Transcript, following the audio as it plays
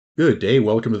Good day,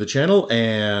 welcome to the channel,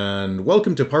 and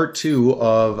welcome to part 2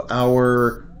 of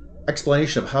our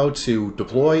explanation of how to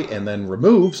deploy and then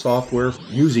remove software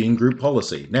using group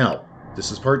policy. Now, this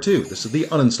is part 2. This is the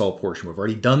uninstall portion. We've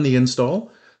already done the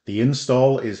install. The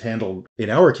install is handled,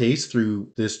 in our case,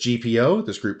 through this GPO,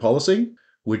 this group policy,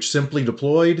 which simply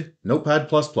deployed Notepad++.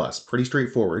 Pretty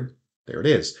straightforward. There it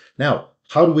is. Now,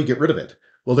 how do we get rid of it?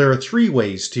 Well, there are 3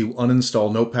 ways to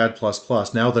uninstall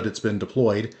Notepad++ now that it's been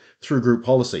deployed through group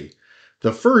policy.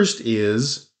 The first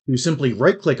is to simply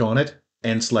right-click on it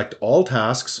and select All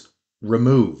Tasks,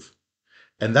 Remove.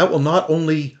 And that will not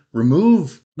only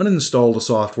uninstall the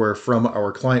software from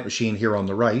our client machine here on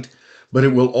the right, but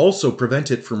it will also prevent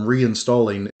it from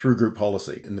reinstalling through group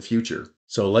policy in the future.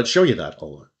 So let's show you that.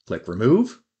 I'll click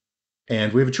Remove,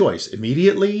 and we have a choice.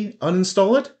 Immediately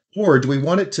uninstall it, or do we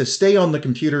want it to stay on the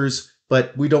computers,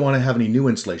 but we don't want to have any new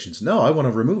installations? No, I want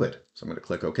to remove it. So I'm going to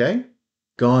click OK.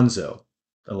 Gonzo.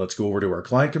 And let's go over to our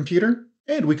client computer,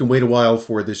 and we can wait a while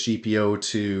for this GPO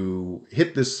to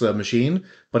hit this machine,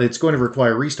 but it's going to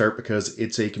require restart because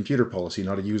it's a computer policy,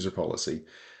 not a user policy.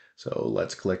 So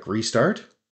let's click Restart,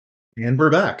 and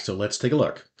we're back. So let's take a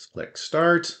look. Let's click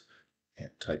Start, and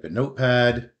type in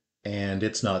Notepad, and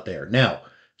it's not there. Now,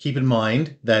 keep in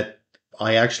mind that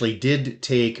I actually did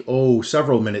take,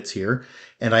 several minutes here,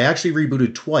 and I actually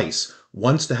rebooted twice.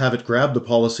 Once to have it grab the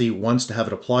policy, once to have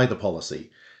it apply the policy.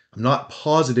 I'm not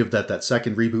positive that that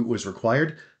second reboot was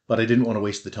required, but I didn't want to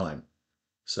waste the time.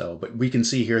 But we can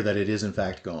see here that it is in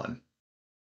fact gone.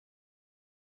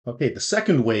 Okay, the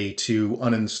second way to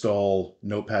uninstall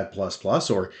Notepad++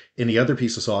 or any other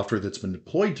piece of software that's been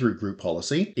deployed through group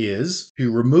policy is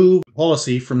to remove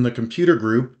policy from the computer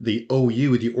group, the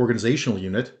OU, the organizational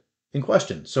unit, in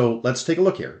question. So let's take a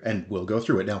look here and we'll go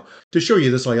through it. Now, to show you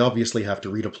this, I obviously have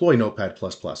to redeploy Notepad++.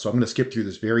 So I'm going to skip through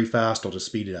this very fast. I'll just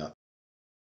speed it up.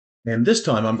 And this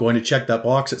time I'm going to check that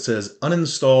box that says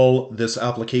uninstall this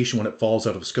application when it falls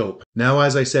out of scope. Now,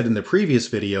 as I said in the previous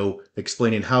video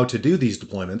explaining how to do these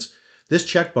deployments, this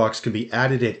checkbox can be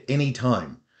added at any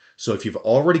time. So if you've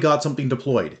already got something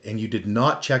deployed and you did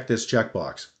not check this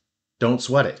checkbox, don't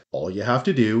sweat it. All you have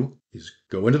to do is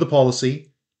go into the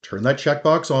policy, turn that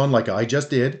checkbox on like I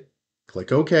just did,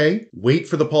 click OK, wait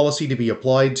for the policy to be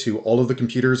applied to all of the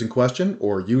computers in question,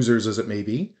 or users as it may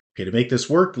be. Okay, to make this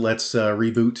work, let's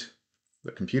reboot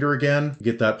the computer again,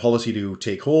 get that policy to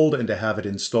take hold and to have it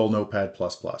install Notepad++.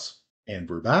 And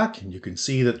we're back, and you can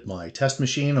see that my test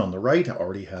machine on the right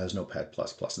already has Notepad++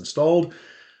 installed.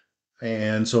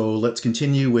 And so let's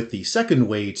continue with the second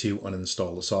way to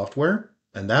uninstall the software.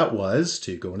 And that was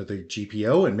to go into the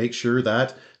GPO and make sure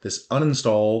that this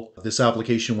uninstall this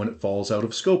application when it falls out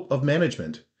of scope of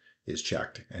management is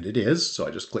checked. And it is, so I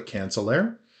just click cancel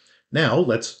there. Now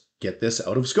let's get this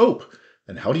out of scope.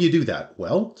 And how do you do that?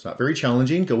 Well, it's not very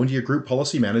challenging. Go into your group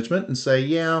policy management and say,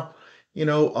 yeah,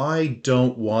 I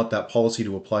don't want that policy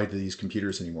to apply to these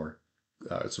computers anymore.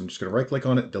 So I'm just going to right click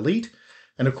on it, delete.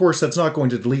 And of course, that's not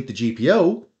going to delete the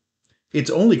GPO.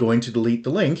 It's only going to delete the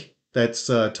link that's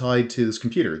tied to this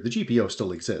computer. The GPO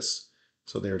still exists.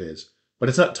 So there it is. But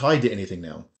it's not tied to anything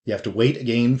now. You have to wait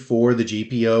again for the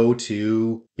GPO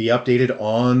to be updated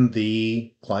on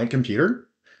the client computer,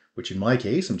 which in my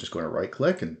case, I'm just going to right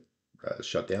click and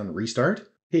shut down and restart.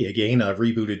 Okay, again, I've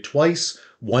rebooted twice.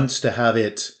 Once to have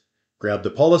it grab the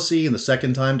policy, and the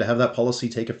second time to have that policy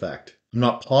take effect. I'm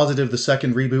not positive the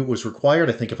second reboot was required.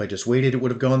 I think if I just waited, it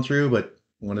would have gone through, but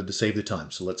I wanted to save the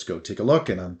time. So let's go take a look,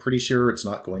 and I'm pretty sure it's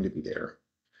not going to be there.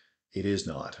 It is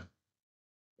not.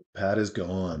 Notepad is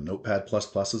gone. Notepad++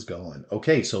 is gone.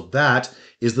 Okay, so that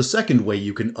is the second way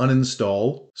you can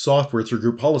uninstall software through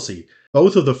group policy.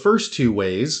 Both of the first two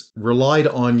ways relied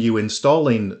on you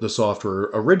installing the software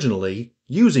originally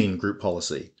using group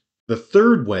policy. The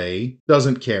third way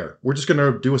doesn't care. We're just going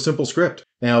to do a simple script.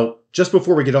 Now, just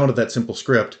before we get onto that simple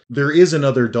script, there is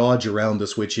another dodge around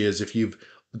this, which is if you've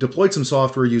deployed some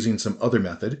software using some other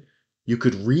method, you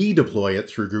could redeploy it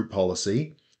through group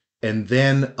policy and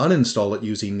then uninstall it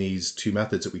using these two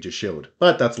methods that we just showed.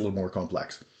 But that's a little more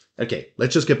complex. Okay,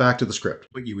 let's just get back to the script.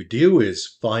 What you would do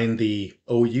is find the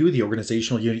OU, the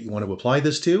organizational unit you want to apply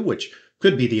this to, which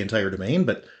could be the entire domain,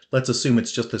 but let's assume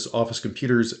it's just this Office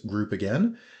Computers group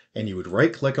again. And you would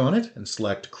right click on it and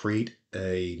select create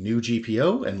a new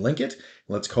GPO and link it.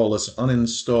 Let's call this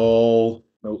uninstall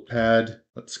Notepad.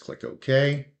 Let's click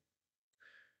OK.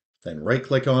 Then right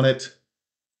click on it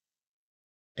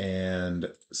and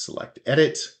select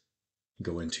edit.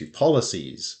 Go into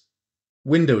policies,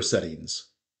 window settings,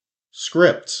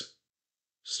 scripts,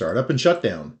 startup and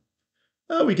shutdown.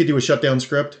 We could do a shutdown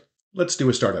script. Let's do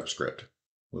a startup script.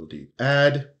 We'll do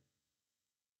add.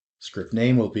 Script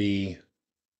name will be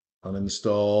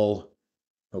uninstall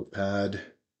Notepad,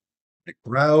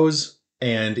 browse.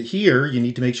 And here you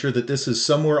need to make sure that this is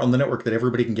somewhere on the network that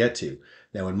everybody can get to.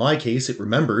 Now, in my case, it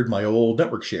remembered my old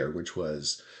network share, which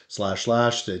was /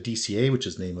 the DCA, which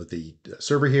is the name of the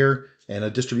server here, and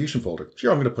a distribution folder.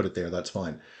 Sure, I'm going to put it there. That's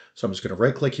fine. So I'm just going to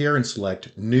right click here and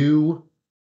select new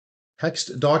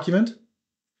text document.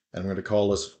 And I'm going to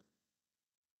call this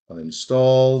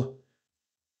uninstall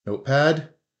Notepad.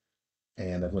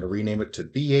 And I'm going to rename it to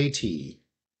BAT.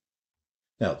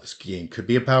 Now, this game could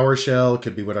be a PowerShell,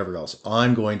 could be whatever else.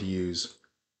 I'm going to use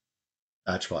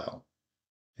batch file.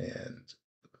 And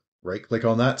right click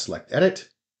on that, select edit.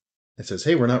 It says,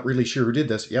 hey, we're not really sure who did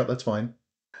this. Yeah, that's fine.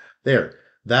 There.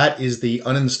 That is the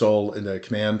uninstall in the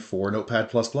command for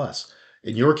Notepad++.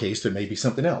 In your case, there may be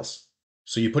something else.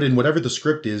 So you put in whatever the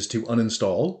script is to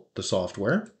uninstall the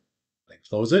software,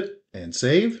 close it and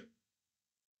save.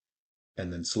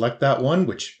 And then select that one,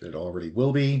 which it already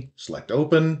will be. Select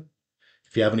open.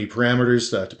 If you have any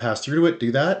parameters to pass through to it,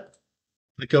 do that.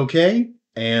 Click OK,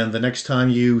 and the next time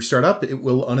you start up, it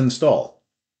will uninstall.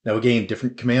 Now again,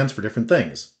 different commands for different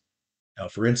things. Now,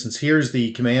 for instance, here's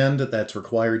the command that's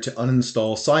required to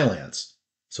uninstall Cylance.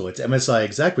 So it's MSI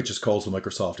exec, which just calls the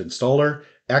Microsoft installer.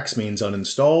 X means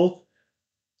uninstall,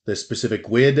 the specific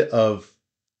GUID of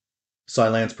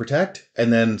Cylance protect,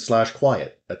 and then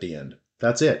 /quiet at the end.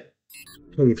 That's it.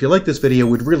 Hey, if you like this video,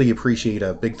 we'd really appreciate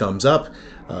a big thumbs up.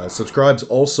 Subscribe's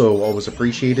also always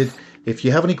appreciated. If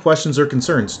you have any questions or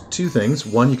concerns, two things.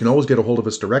 One, you can always get a hold of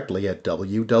us directly at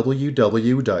www.urtech.ca.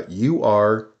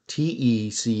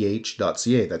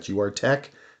 That's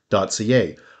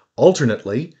urtech.ca.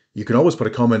 Alternately, you can always put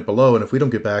a comment below, and if we don't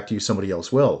get back to you, somebody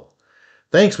else will.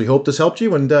 Thanks. We hope this helped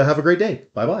you, and have a great day.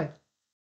 Bye-bye.